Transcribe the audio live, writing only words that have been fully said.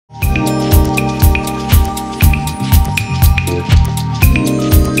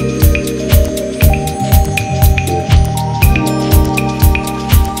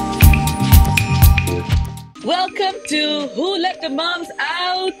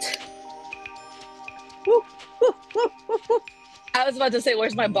I was about to say,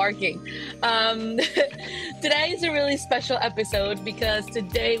 where's my barking? Um, Today is a really special episode because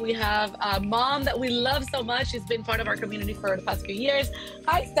today we have a mom that we love so much. She's been part of our community for the past few years.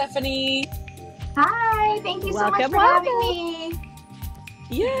 Hi, Stephanie. Hi, thank you so much Welcome, for having welcome. me.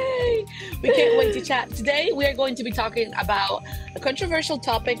 Yay! We can't wait to chat. Today, we are going to be talking about a controversial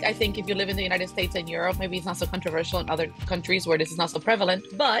topic. I think if you live in the United States and Europe, maybe it's not so controversial in other countries where this is not so prevalent,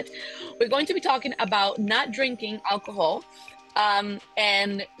 but we're going to be talking about not drinking alcohol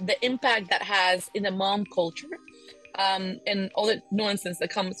and the impact that has in the mom culture and all the nuances that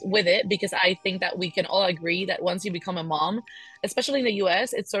comes with it. Because I think that we can all agree that once you become a mom, especially in the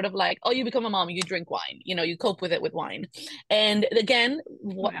US, it's sort of like, oh, you become a mom, you drink wine, you cope with it with wine. And again,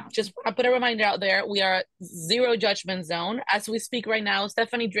 Yeah. just I put a reminder out there, we are zero judgment zone. As we speak right now,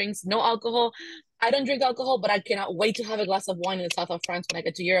 Stephanie drinks no alcohol. I don't drink alcohol, but I cannot wait to have a glass of wine in the south of France when I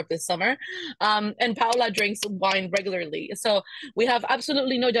get to Europe this summer. And Paula drinks wine regularly. So we have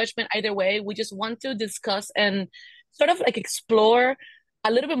absolutely no judgment either way. We just want to discuss and sort of like explore a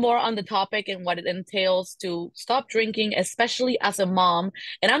little bit more on the topic and what it entails to stop drinking, especially as a mom.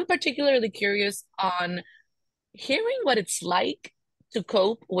 And I'm particularly curious on hearing what it's like to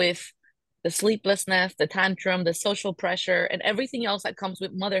cope with the sleeplessness, the tantrum, the social pressure, and everything else that comes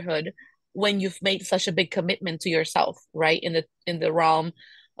with motherhood when you've made such a big commitment to yourself, right? In the realm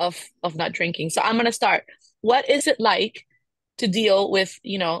of not drinking. So I'm gonna start. What is it like to deal with,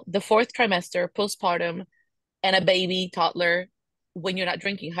 the fourth trimester, postpartum, and a baby toddler when you're not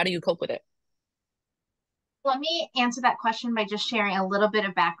drinking? How do you cope with it? Let me answer that question by just sharing a little bit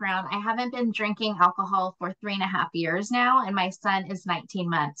of background. I haven't been drinking alcohol for 3.5 years now, and my son is 19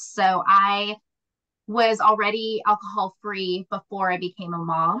 months. So I was already alcohol free before I became a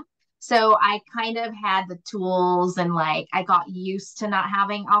mom. So I kind of had the tools and like I got used to not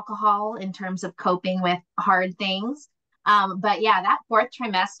having alcohol in terms of coping with hard things. But yeah, that fourth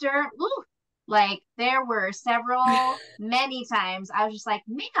trimester, ooh, like there were many times I was just like,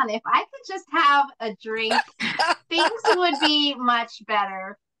 man, if I could just have a drink, things would be much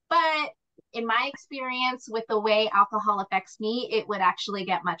better. But in my experience with the way alcohol affects me, it would actually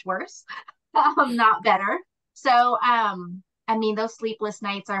get much worse, not better. So, I mean, those sleepless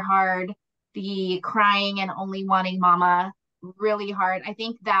nights are hard. The crying and only wanting mama, really hard. I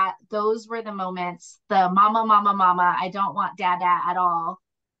think that those were the moments, the mama, mama, mama, I don't want dada at all,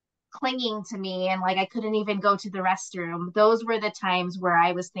 clinging to me. And like I couldn't even go to the restroom. Those were the times where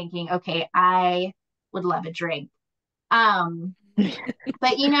I was thinking, okay, I would love a drink. Um,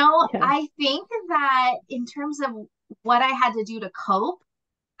 but Yeah. I think that in terms of what I had to do to cope,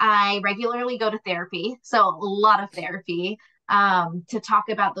 I regularly go to therapy, so a lot of therapy, to talk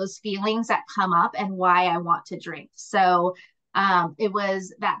about those feelings that come up and why I want to drink. So it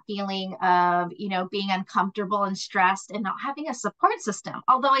was that feeling of, being uncomfortable and stressed and not having a support system.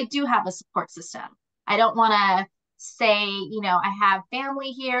 Although I do have a support system. I don't want to say, I have family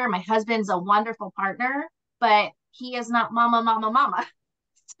here. My husband's a wonderful partner, but he is not mama, mama, mama.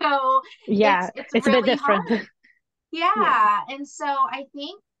 So it's Yeah, it's it's a bit really different. hard. Yeah. Yeah. And so I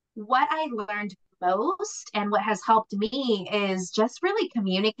think what I learned most and what has helped me is just really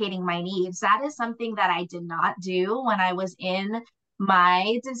communicating my needs. That is something that I did not do when I was in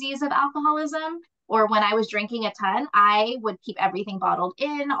my disease of alcoholism or when I was drinking a ton. I would keep everything bottled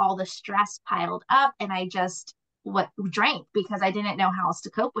in, all the stress piled up, and I just what drank because I didn't know how else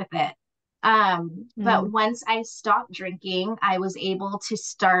to cope with it. But Mm. once I stopped drinking, I was able to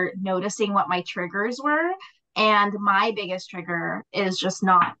start noticing what my triggers were, and my biggest trigger is just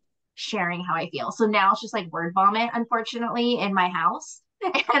not sharing how I feel. So now it's just like word vomit, unfortunately, in my house.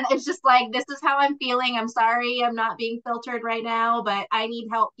 And it's just like, this is how I'm feeling. I'm sorry, I'm not being filtered right now, but I need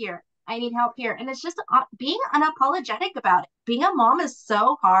help here. I need help here. And it's just being unapologetic about it. Being a mom is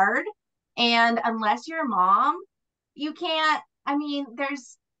so hard. And unless you're a mom, you can't, I mean,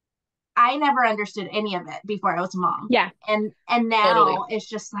 I never understood any of it before I was a mom. Yeah. And Totally. now it's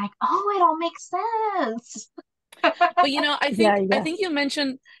just like, oh, it all makes sense. But I Yeah, think I yeah. think you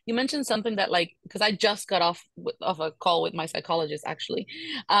mentioned something that, like, because I just got off a call with my psychologist actually,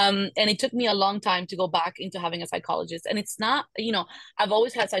 and it took me a long time to go back into having a psychologist. And it's not, I've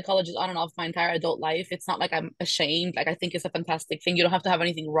always had psychologists on and off my entire adult life. It's not like I'm ashamed. Like, I think it's a fantastic thing. You don't have to have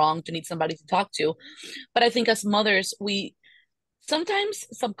anything wrong to need somebody to talk to. But I think as mothers, we sometimes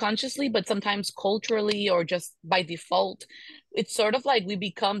subconsciously, but sometimes culturally or just by default, it's sort of like we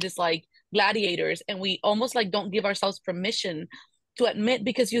become this like gladiators, and we almost like don't give ourselves permission to admit,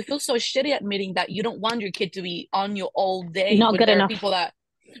 because you feel so shitty admitting that you don't want your kid to be on you all day Not when good there are enough. people that,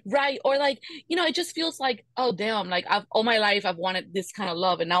 Right. Or like, it just feels like, oh damn, like I've all my life I've wanted this kind of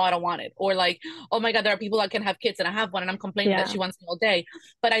love and now I don't want it. Or like, oh my God, there are people that can have kids and I have one and I'm complaining that Yeah. she wants me all day.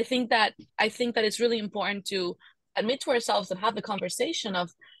 But I think that it's really important to admit to ourselves and have the conversation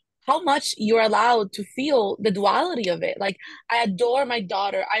of how much you're allowed to feel the duality of it. Like I adore my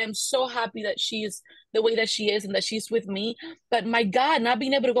daughter. I am so happy that she's the way that she is and that she's with me. But my God, not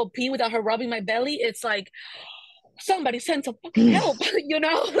being able to go pee without her rubbing my belly, it's like somebody send some fucking help,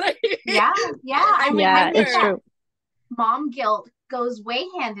 Like Yeah, yeah. I I Yeah, think it's remember, that true. mom guilt goes way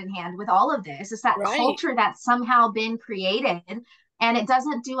hand in hand with all of this. It's that right, culture that's somehow been created and it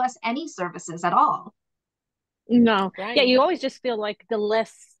doesn't do us any services at all. No. Yeah, right. you always just feel like the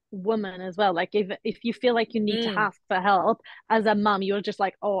less woman as well. Like if you feel like you need to Mm, ask for help as a mom, you're just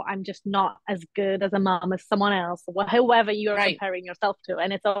like, oh, I'm just not as good as a mom as someone else, whoever you're right, comparing yourself to.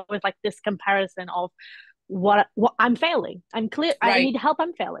 And it's always like this comparison of what I'm failing. I'm clear. I right. need help.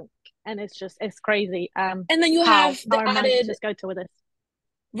 I'm failing, and it's crazy. And then you How have the our minds added, just go to with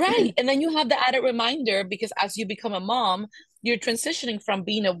right. this. And then you have the added reminder because as you become a mom, you're transitioning from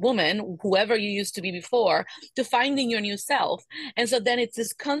being a woman, whoever you used to be before, to finding your new self. And so then it's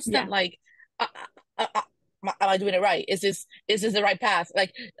this constant Yeah, like, uh, uh, uh, am I doing it right? Is this the right path?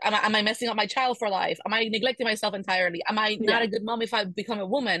 Like, am I messing up my child for life? Am I neglecting myself entirely? Am I not yeah, a good mom if I become a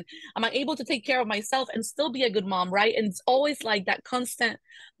woman? Am I able to take care of myself and still be a good mom? Right? And it's always like that constant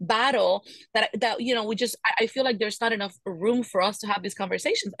battle that we just I feel like there's not enough room for us to have these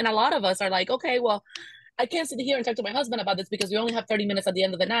conversations, and a lot of us are like, okay, well, I can't sit here and talk to my husband about this because we only have 30 minutes at the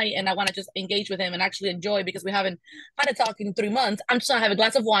end of the night and I want to just engage with him and actually enjoy because we haven't had a talk in 3 months. I'm just gonna have a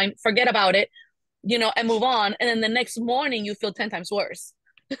glass of wine, forget about it, and move on. And then the next morning you feel 10 times worse.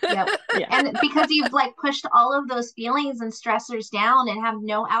 Yep. yeah, And because you've like pushed all of those feelings and stressors down and have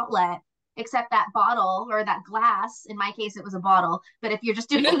no outlet except that bottle or that glass. In my case, it was a bottle. But if you're just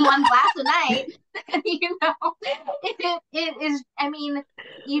doing one glass a night, it is, I mean,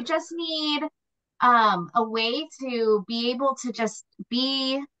 you just need a way to be able to just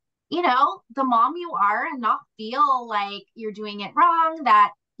be, the mom you are and not feel like you're doing it wrong,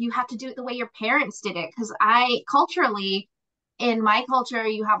 that you have to do it the way your parents did it. Because culturally, in my culture,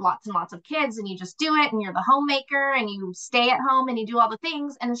 you have lots and lots of kids and you just do it and you're the homemaker and you stay at home and you do all the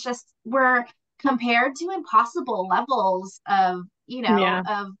things. And it's just, we're compared to impossible levels of, yeah.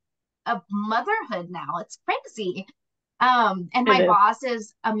 of motherhood now. It's crazy. And It my is. boss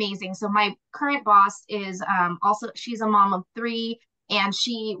is amazing. So my current boss is also, she's a mom of three. And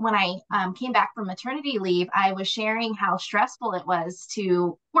when I came back from maternity leave, I was sharing how stressful it was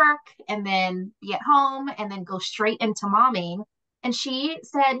to work and then be at home and then go straight into momming. And she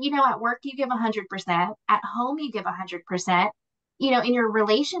said, at work, you give 100%, at home, you give 100%. In your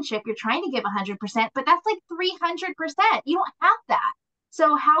relationship, you're trying to give 100%, but that's like 300%. You don't have that.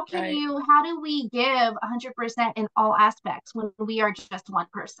 So Right. how do we give 100% in all aspects when we are just one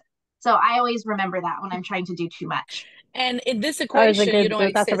person? So I always remember that when I'm trying to do too much. And in this That is a equation you good.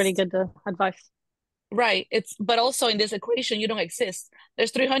 don't That's a really exist. good advice. Right. But also in this equation, you don't exist.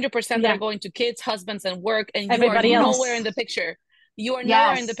 There's 300% that are Yeah. going to kids, husbands, and work, and you are Everybody nowhere else. in the picture. You are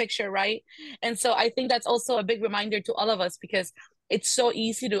nowhere in the Yes. picture, right? And so I think that's also a big reminder to all of us because it's so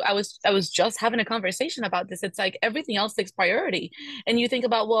easy I was just having a conversation about this. It's like everything else takes priority. And you think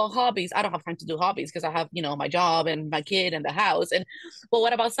about, well, hobbies. I don't have time to do hobbies because I have, my job and my kid and the house. And well,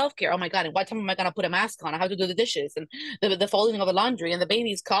 what about self-care? Oh my God, and what time am I gonna put a mask on? I have to do the dishes and the folding of the laundry and the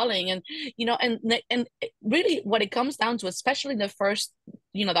baby's calling and and really what it comes down to, especially in the first,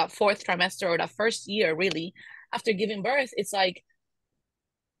 that fourth trimester or that first year, really, after giving birth, it's like,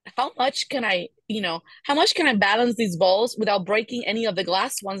 how much can I balance these balls without breaking any of the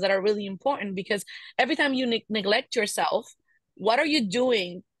glass ones that are really important? Because every time you neglect yourself, what are you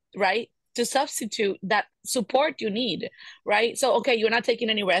doing, right? To substitute that support you need, right? So, okay, you're not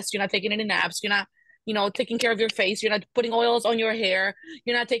taking any rest, you're not taking any naps, you're not, taking care of your face, you're not putting oils on your hair,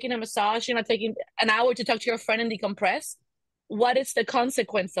 you're not taking a massage, you're not taking an hour to talk to your friend and decompress. What is the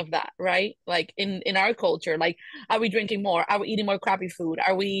consequence of that, right? Like in our culture, like, are we drinking more? Are we eating more crappy food?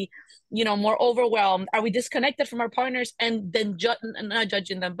 Are we, more overwhelmed? Are we disconnected from our partners and then not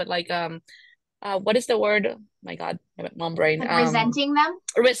judging them, but like, what is the word? Oh my God, mom brain. Like resenting them?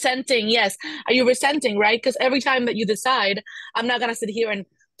 Resenting. Yes. Are you resenting, right? Because every time that you decide, I'm not gonna sit here and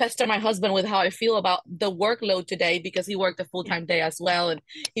pester my husband with how I feel about the workload today because he worked a Yeah. full-time day as well and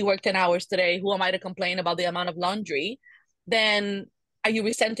he worked 10 hours today. Who am I to complain about the amount of laundry? Then are you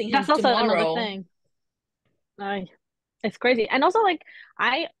resenting him That's also another tomorrow? thing. I It's crazy. And also like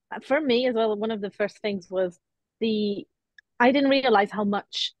I for me as well, one of the first things was the I didn't realize how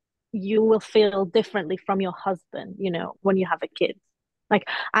much you will feel differently from your husband, when you have a kid. Like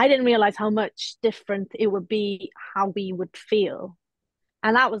I didn't realize how much different it would be how we would feel.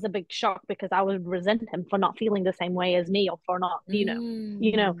 And that was a big shock because I would resent him for not feeling the same way as me or for not,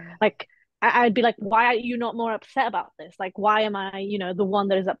 Mm. like I'd be like, why are you not more upset about this? Like, why am I, the one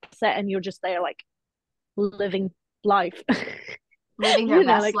that is upset and you're just there like living life? Living their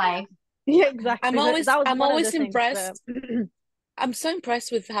best Like, life. yeah, exactly. So that was I'm one of the always things that, impressed. I'm so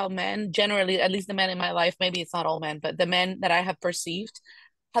impressed with how men, generally, at least the men in my life, maybe it's not all men, but the men that I have perceived,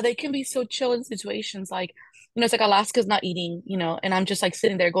 how they can be so chill in situations like, it's like Alaska's not eating, and I'm just like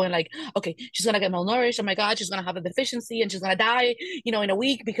sitting there going like, okay, she's gonna get malnourished. Oh my God, she's gonna have a deficiency and she's gonna die, in a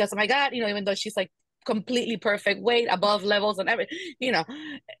week because oh my God, even though she's like completely perfect weight, above levels and everything, you know.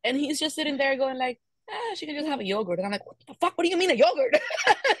 And he's just sitting there going like, she can just have a yogurt. And I'm like, what the fuck? What do you mean a yogurt?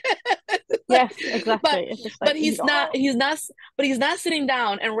 Like, yes, exactly. but It's just but like, he's not sitting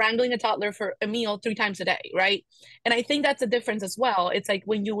down and wrangling a toddler for a meal 3 times a day, right? And I think that's a difference as well. It's like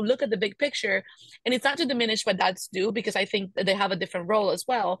when you look at the big picture, and it's not to diminish what dads do because I think that they have a different role as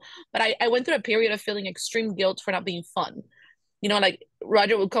well. But I went through a period of feeling extreme guilt for not being fun. Like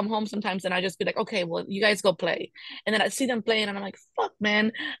Roger would come home sometimes and I just be like, okay, well, you guys go play. And then I'd see them playing and I'm like, fuck,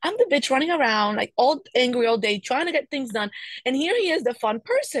 man, I'm the bitch running around like all angry all day trying to get things done. And here he is, the fun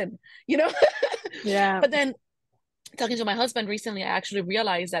person, you know? yeah, But then talking to my husband recently, I actually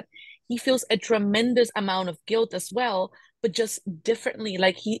realized that he feels a tremendous amount of guilt as well, but just differently.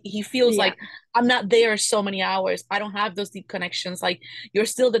 Like he feels yeah, like I'm not there so many hours. I don't have those deep connections. Like you're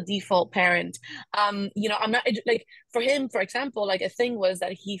still the default parent. I'm not like for him, for example, like a thing was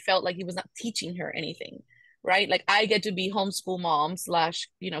that he felt like he was not teaching her anything. Right. Like I get to be homeschool mom slash,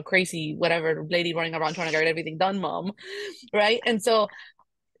 crazy, whatever lady running around trying to get everything done mom. Right. And so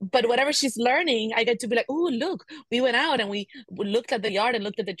but whatever she's learning, I get to be like, oh, look, we went out and we looked at the yard and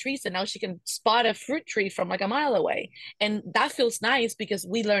looked at the trees, and now she can spot a fruit tree from like a mile away. And that feels nice because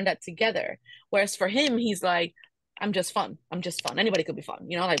we learned that together. Whereas for him, he's like, I'm just fun. I'm just fun. Anybody could be fun,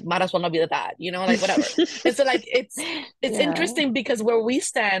 like might as well not be the dad, like whatever. And so like it's yeah, interesting because where we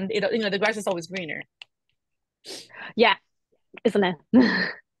stand, the grass is always greener. yeah, isn't it?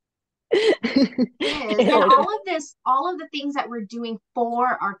 Is. It And always is. all of the things that we're doing for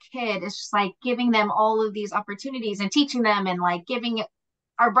our kid is just like giving them all of these opportunities and teaching them and like giving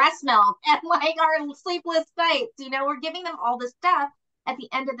our breast milk and like our sleepless nights. We're giving them all this stuff. At the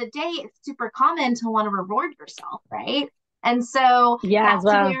end of the day, it's super common to want to reward yourself, right? And so Yeah, as that's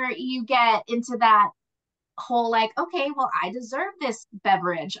well. where you get into that whole like, okay, well, I deserve this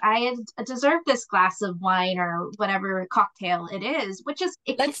beverage. I deserve this glass of wine or whatever cocktail it is, which is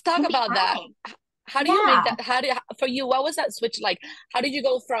Let's talk can be about that. fine. How do you make Yeah. that? For you, what was that switch like? How did you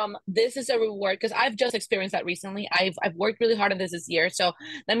go from this is a reward? Because I've just experienced that recently. I've worked really hard on this year. So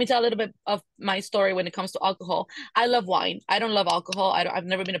let me tell a little bit of my story when it comes to alcohol. I love wine. I don't love alcohol. I've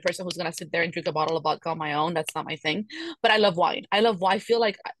never been a person who's gonna sit there and drink a bottle of vodka on my own. That's not my thing. But I love wine. I love wine. I feel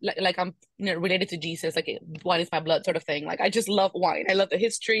like I'm related to Jesus. Like wine is my blood, sort of thing. Like I just love wine. I love the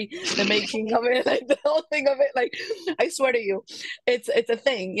history, the making of it, like the whole thing of it. Like I swear to you, it's a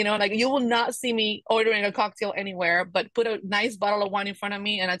thing, like you will not see me ordering a cocktail anywhere, but put a nice bottle of wine in front of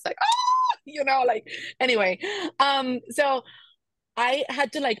me, and it's like, like anyway. So I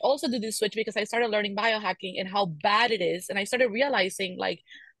had to like also do this switch because I started learning biohacking and how bad it is, and I started realizing like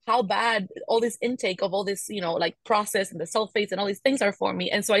how bad all this intake of all this, like process and the sulfates and all these things are for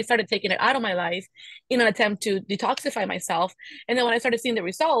me. And so I started taking it out of my life in an attempt to detoxify myself. And then when I started seeing the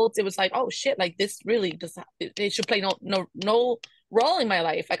results, it was like, oh shit, like this really does it should play no role in my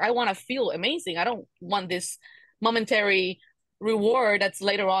life. Like I want to feel amazing. I don't want this momentary reward that's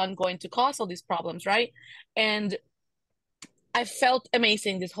later on going to cause all these problems, right? And I felt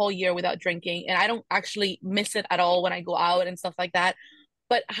amazing this whole year without drinking, and I don't actually miss it at all when I go out and stuff like that.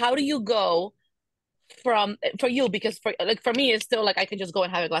 But how do you go from for you? Because for me, it's still like I can just go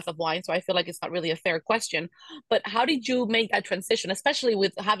and have a glass of wine, so I feel like it's not really a fair question. But how did you make that transition, especially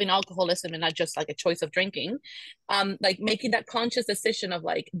with having alcoholism and not just like a choice of drinking, like making that conscious decision of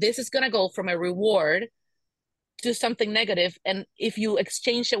like this is gonna go from a reward to something negative, and if you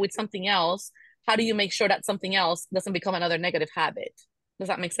exchange it with something else, how do you make sure that something else doesn't become another negative habit? Does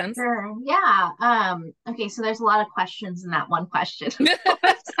that make sense? Sure. Yeah. Okay, so there's a lot of questions in that one question. So,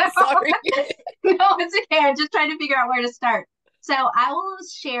 Sorry. no, it's okay. I'm just trying to figure out where to start. So I will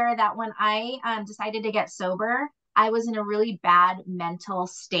share that when I decided to get sober, I was in a really bad mental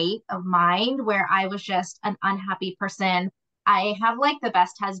state of mind where I was just an unhappy person. I have like the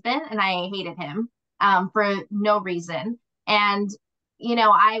best husband and I hated him for no reason. And,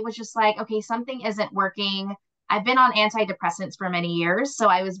 I was just like, okay, something isn't working. I've been on antidepressants for many years. So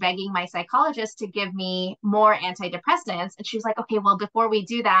I was begging my psychologist to give me more antidepressants. And she was like, okay, well, before we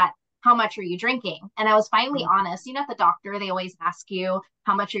do that, how much are you drinking? And I was finally honest. You know, at the doctor, they always ask you,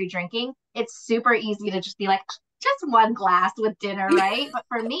 how much are you drinking? It's super easy to just be like, just one glass with dinner, right? But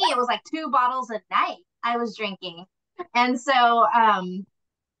for me, it was like 2 bottles a night I was drinking. And so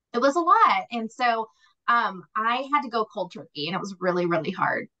it was a lot. And so I had to go cold turkey, and it was really, really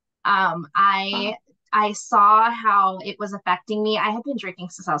hard. Um, I I saw how it was affecting me. I had been drinking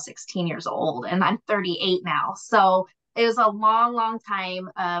since I was 16 years old, and I'm 38 now. So it was a long, long time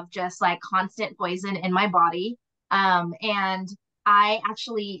of just like constant poison in my body. And I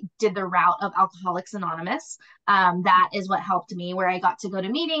actually did the route of Alcoholics Anonymous. That is what helped me, where I got to go to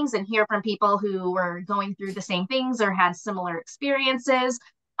meetings and hear from people who were going through the same things or had similar experiences.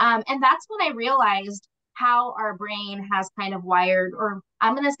 And that's when I realized how our brain has kind of wired, or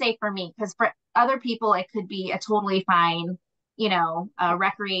I'm going to say for me, because for other people, it could be a totally fine,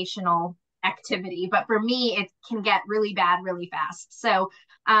 recreational activity. But for me, it can get really bad really fast. So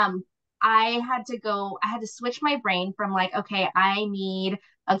um, I had to switch my brain from like, okay, I need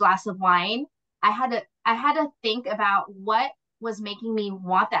a glass of wine. I had to think about what was making me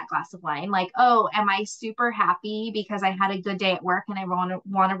want that glass of wine. Like, oh, am I super happy because I had a good day at work and I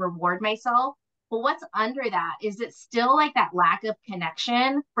want to reward myself? Well, what's under that? Is it still like that lack of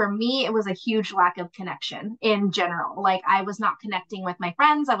connection? For me, it was a huge lack of connection in general. Like I was not connecting with my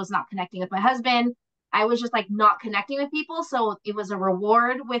friends. I was not connecting with my husband. I was just like not connecting with people. So it was a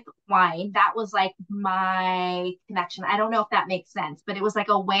reward with wine. That was like my connection. I don't know if that makes sense, but it was like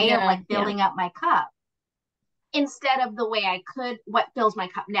a way of Yeah, like yeah. filling up my cup instead of the way I could, what fills my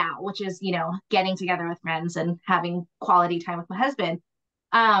cup now, which is, getting together with friends and having quality time with my husband.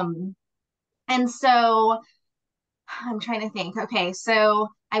 Um, and so I'm trying to think. Okay, so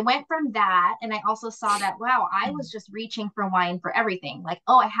I went from that, and I also saw that, wow, I was just reaching for wine for everything. Like,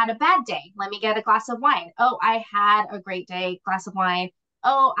 oh, I had a bad day. Let me get a glass of wine. Oh, I had a great day, glass of wine.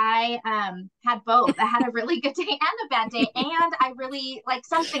 Oh, I had both. I had a really good day and a bad day, and I really like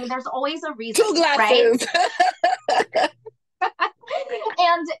something. There's always a reason, Two right? glasses.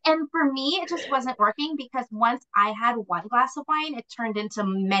 And for me, it just wasn't working because once I had one glass of wine, it turned into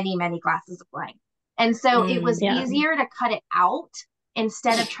many, many glasses of wine. And so it was Mm. Yeah. easier to cut it out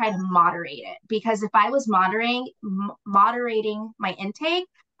instead of try to moderate it. Because if I was moderating my intake,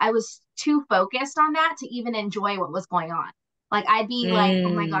 I was too focused on that to even enjoy what was going on. Like I'd be like,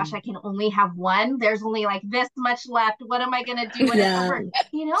 oh my gosh, I Mm. can only have one. There's only like this much left. What am I gonna do when it's Yeah. over?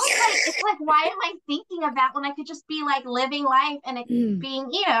 It's like why am I thinking of that when I could just be like living life and Mm. being,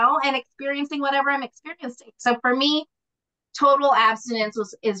 and experiencing whatever I'm experiencing. So for me, total abstinence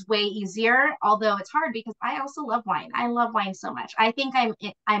is way easier, although it's hard because I also love wine. I love wine so much. I think I'm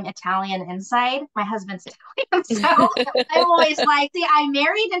Italian inside. My husband's Italian, so I'm always like, see, I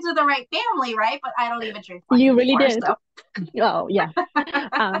married into the right family, right? But I don't even drink wine You really anymore. did. So Oh, yeah.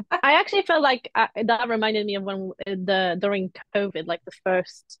 I actually felt like that reminded me of when the during COVID, like the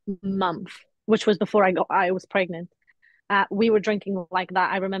first month, which was before I was pregnant. We were drinking like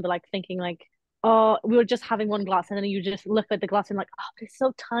that. I remember like thinking like, oh, we were just having one glass, and then you just look at the glass and like, oh, it's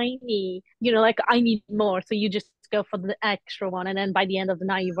so tiny. Like I need more. So you just go for the extra one, and then by the end of the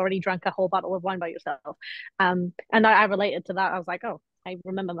night, you've already drank a whole bottle of wine by yourself. And I related to that. I was like, oh, I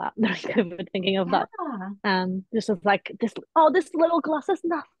remember that during COVID, thinking of that. yeah, This is like this little glass is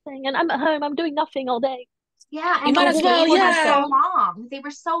nothing, and I'm at home. I'm doing nothing all day. yeah, You and might those as Just well, days pour were so yeah. myself. long. They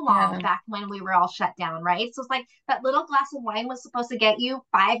were so long Yeah. back when we were all shut down, right? So it's like that little glass of wine was supposed to get you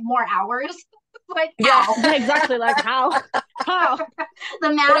 5 more hours. Like Yeah. how? Yeah, exactly. Like how? How? The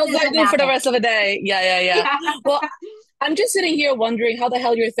What math else do I isn't do for the mathing. rest of the day? Yeah, yeah, yeah. Yeah. Well, I'm just sitting here wondering how the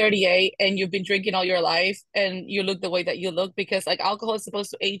hell you're 38 and you've been drinking all your life and you look the way that you look because like alcohol is supposed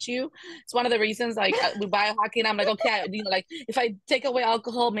to age you. It's one of the reasons like we buy hockey and I'm like, okay, like if I take away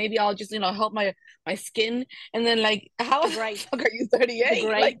alcohol, maybe I'll just, help my skin. And then like, how The the grape. fuck are you The 38?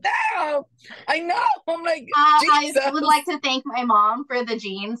 Like, grape. damn. I know. I'm like, I would Jesus. like to thank my mom for the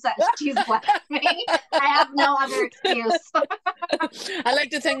genes that she's blessed me. I have no other excuse. I like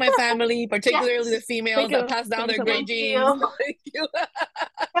to thank my family, particularly the Yes. females Thank that you. pass down Thank you their so great Thank much. genes. you. Thank you.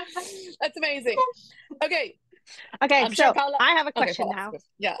 That's amazing. Okay, Okay, I'm sure so Paula. I have a Okay, question Paula. now.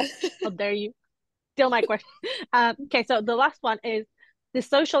 Yeah. How dare you? Still my question. Okay, so the last one is the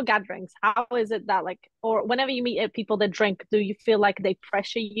social gatherings. How is it that like, or whenever you meet people that drink, do you feel like they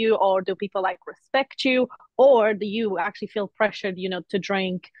pressure you, or do people like respect you, or do you actually feel pressured, to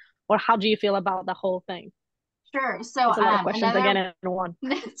drink, or how do you feel about the whole thing? Sure. So It's a lot of questions again in one.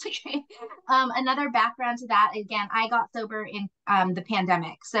 it's okay. Another background to that, again, I got sober in the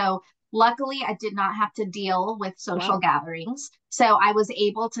pandemic. So Luckily, I did not have to deal with social Wow. gatherings. So I was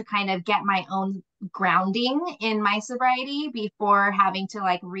able to kind of get my own grounding in my sobriety before having to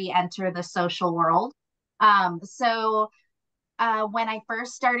like re-enter the social world. When I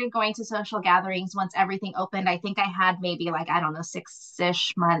first started going to social gatherings, once everything opened, I think I had maybe like, I don't know,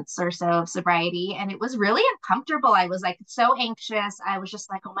 6-ish months or so of sobriety. And it was really uncomfortable. I was like so anxious. I was just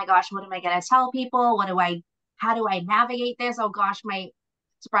like, oh my gosh, what am I going to tell people? How do I navigate this? Oh gosh, my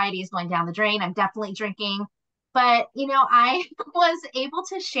sobriety is going down the drain. I'm definitely drinking. But, I was able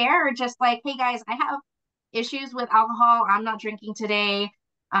to share just like, hey guys, I have issues with alcohol. I'm not drinking today.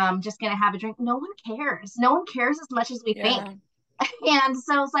 I'm just going to have a drink. No one cares. No one cares as much as we think. Yeah. And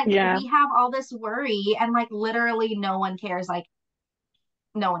so it's like Yeah. we have all this worry and like literally no one cares. Like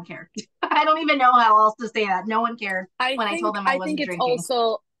no one cared. I don't even know how else to say that. No one cared when I told them I I think wasn't it's drinking.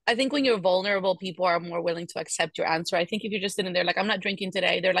 also I think when you're vulnerable, people are more willing to accept your answer. I think if you're just sitting there like I'm not drinking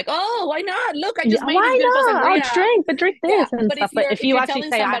today, they're like, "Oh, why not? Look, I just Yeah. made this Why beautiful not? I'll sangria." drink, but drink Yeah, this and but stuff. But if if you you're actually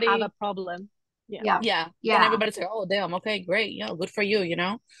telling say I have a somebody, problem, yeah. Yeah. yeah, then Yeah. everybody's like, "Oh, damn, okay, great. Yeah, good for you, you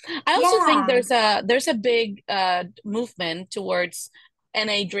know?" I also think Yeah. there's a big movement towards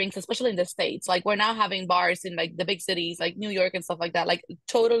NA drinks, especially in the States. Like we're now having bars in like the big cities like New York and stuff like that, like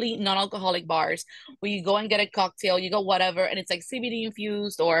totally non-alcoholic bars where you go and get a cocktail, you go whatever, and it's like CBD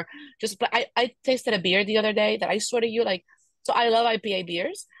infused or just I tasted a beer the other day that I swear to you, like so I love IPA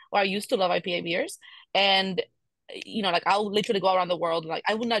beers, or I used to love IPA beers. And like I'll literally go around the world. Like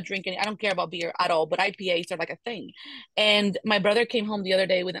I would not drink any, I don't care about beer at all, but IPAs are like a thing. And my brother came home the other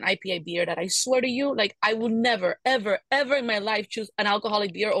day with an IPA beer that I swear to you, like I would never, ever, ever in my life choose an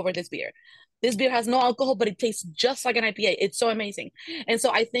alcoholic beer over this beer. This beer has no alcohol, but it tastes just like an IPA. It's so amazing. And so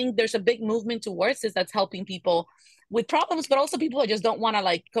I think there's a big movement towards this that's helping people with problems, but also people that just don't want to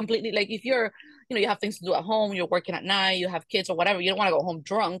like completely like if you're you have things to do at home, you're working at night, you have kids or whatever, you don't want to go home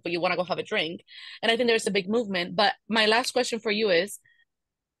drunk, but you want to go have a drink. And I think there's a big movement. But my last question for you is,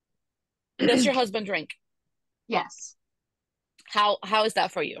 does your husband drink? Yes. How is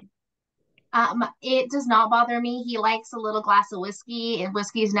that for you? It does not bother me. He likes a little glass of whiskey, and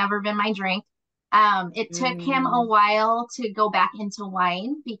whiskey's never been my drink. It took him a Mm. while to go back into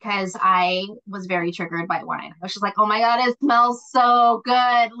wine because I was very triggered by wine. I was just like, oh my God, it smells so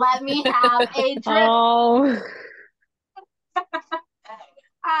good. Let me have a drink. Oh,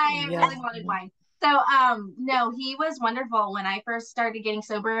 I Yeah. really wanted wine. So, no, he was wonderful. When I first started getting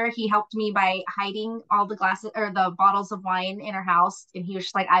sober, he helped me by hiding all the glasses or the bottles of wine in our house. And he was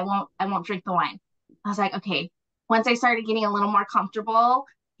just like, I won't drink the wine. I was like, okay. Once I started getting a little more comfortable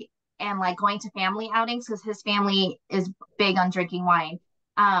and like going to family outings, because his family is big on drinking wine.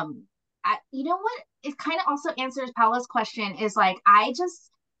 You know what? It kind of also answers Paula's question is like, I just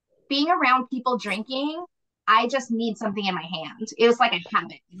being around people drinking, I just need something in my hand. It was like a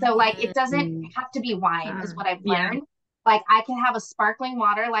habit. So like it doesn't Mm. have to be wine is what I've yeah. learned. Like I can have a sparkling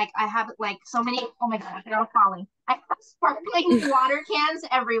water. Like I have like so many, oh my gosh, they're all falling. I have sparkling water cans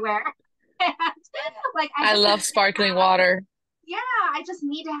everywhere. And like I I just love need to sparkling have, water. yeah, I just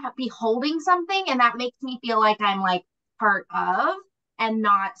need to be holding something and that makes me feel like I'm like part of and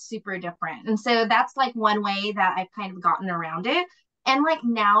not super different. And so that's like one way that I've kind of gotten around it. And like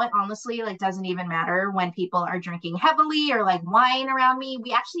now it honestly like doesn't even matter when people are drinking heavily or like wine around me.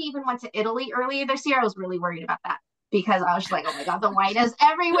 We actually even went to Italy earlier this year. I was really worried about that because I was just like, oh my God, the wine is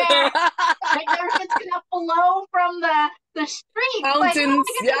everywhere. Like they're just gonna flow from the streets. Like, what am Fountains.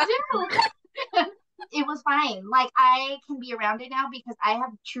 I Yeah. gonna do? It was fine. Like I can be around it now because I have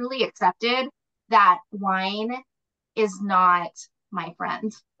truly accepted that wine is not my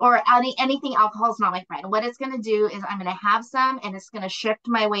friend or anything alcohol is not my friend. What it's going to do is I'm going to have some and it's going to shift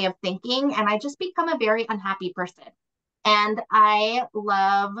my way of thinking and I just become a very unhappy person. And I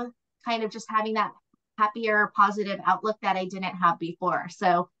love kind of just having that happier, positive outlook that I didn't have before.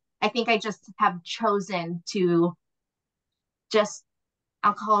 So I think I just have chosen to just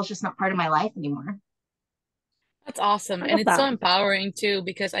alcohol is just not part of my life anymore. That's awesome. I And love it's so that. empowering too,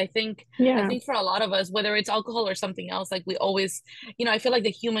 because I Yeah. think for a lot of us, whether it's alcohol or something else, like we always, I feel like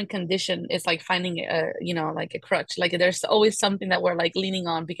the human condition is like finding like a crutch. Like there's always something that we're like leaning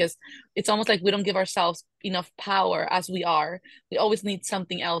on because it's almost like we don't give ourselves enough power as we are. We always need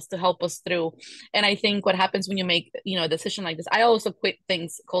something else to help us through. And I think what happens when you make, a decision like this, I also quit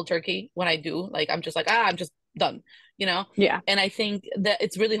things cold turkey when I do. Like I'm just like, I'm just done, you know? Yeah. And I think that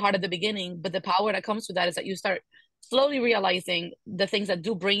it's really hard at the beginning, but the power that comes with that is that you start slowly realizing the things that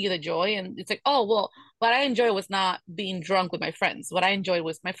do bring you the joy. And it's like, oh, well, what I enjoy was not being drunk with my friends. What I enjoyed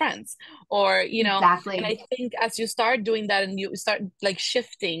was my friends. Or, and Exactly. I think as you start doing that and you start like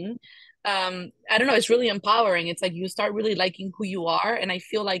shifting, I don't know, it's really empowering. It's like you start really liking who you are. And I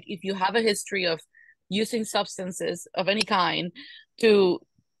feel like if you have a history of using substances of any kind to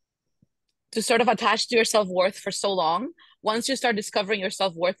sort of attach to your self-worth for so long, once you start discovering your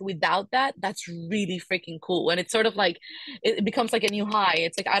self-worth without that, that's really freaking cool. And it's sort of like it becomes like a new high.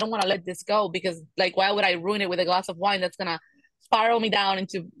 It's like I don't want to let this go, because like why would I ruin it with a glass of wine that's gonna spiral me down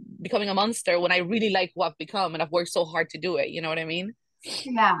into becoming a monster when I really like what I've become and I've worked so hard to do it, you know what I mean?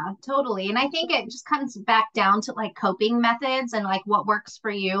 Yeah, totally. And I think it just comes back down to like coping methods and like what works for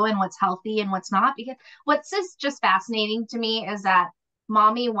you and what's healthy and what's not. Because what's just fascinating to me is that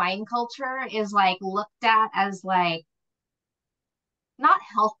mommy wine culture is like looked at as like not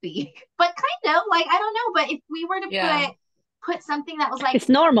healthy, but kind of like I don't know. But if we were to Yeah. put something that was like It's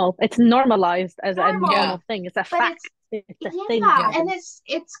normal. It's normalized as a normal, Yeah. normal thing. It's a but fact. it's It's a thing yeah, Yeah. and happening.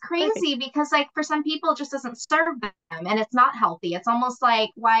 it's Crazy. crazy because like for some people it just doesn't serve them and it's not healthy. It's almost like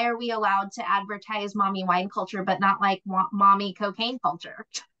why are we allowed to advertise mommy wine culture but not like mommy cocaine culture?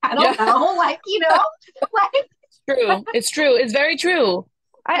 I Yeah. don't know, like like True. It's true. It's very true.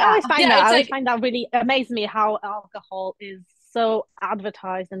 I yeah, always find Yeah, that. I it's always like find that really amaze me how alcohol is so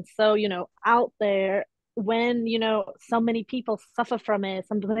advertised and so, out there when, so many people suffer from it,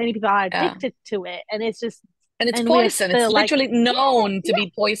 so many people are yeah. addicted to it. And it's just, And it's and we are poison. It's still like, literally yeah, known to yeah,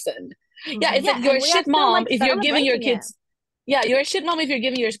 be poison. Yeah, it's mm-hmm. like yeah. you're a And we are shit still mom like if you're giving your celebrating it. kids. Yeah, you're a shit mom if you're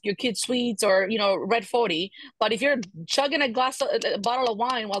giving your kids sweets or red 40. But if you're chugging a bottle of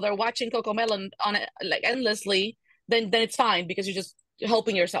wine while they're watching Cocomelon on it like endlessly, then it's fine because you're just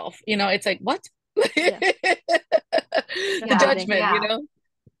helping yourself. It's like what? Yeah, The Yeah, definitely. judgment, yeah.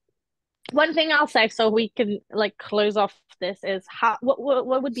 One thing I'll say so we can like close off this is how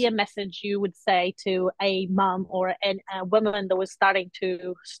what would be a message you would say to a mom or a woman that was starting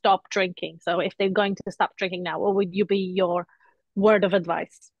to stop drinking? So if they're going to stop drinking now, what would you be your word of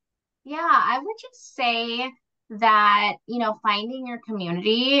advice? Yeah, I would just say that, finding your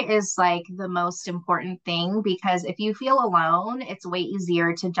community is like the most important thing because if you feel alone, it's way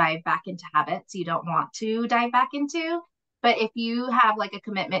easier to dive back into habits you don't want to dive back into. But if you have like a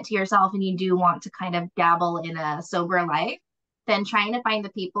commitment to yourself and you do want to kind of dabble in a sober life, then trying to find the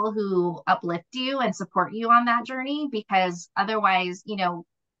people who uplift you and support you on that journey because otherwise,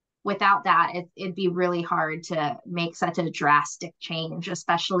 without that, it'd be really hard to make such a drastic change,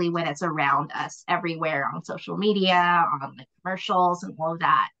 especially when it's around us everywhere on social media, on the commercials, and all of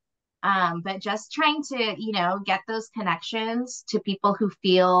that. But just trying to, get those connections to people who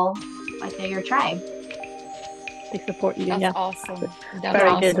feel like they're your tribe. They support you. That's Yeah, awesome. That's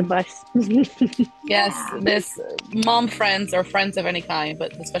very good awesome. advice. Yes, Yeah. this mom friends or friends of any kind,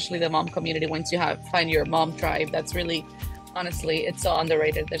 but especially the mom community, once you find your mom tribe, that's really, honestly, it's so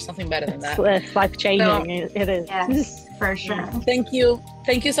underrated. There's nothing better than that. It's life So changing. It is. Yes, for sure. thank you.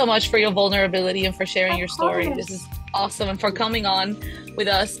 Thank you so much for your vulnerability and for sharing Of your story. This is course. awesome and for coming on with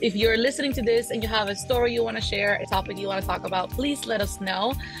us. If you're listening to this and you have a story you want to share, a topic you want to talk about, please let us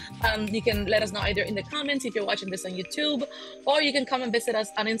know. You can let us know either in the comments if you're watching this on YouTube, or you can come and visit us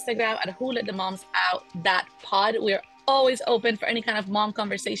on Instagram at Who Let the Moms Out that pod. We're always open for any kind of mom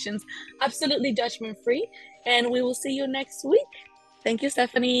conversations, absolutely judgment free. And we will see you next week. Thank you,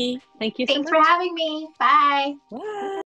 Stephanie. Thank you so Thanks for much. having me. Bye. Bye.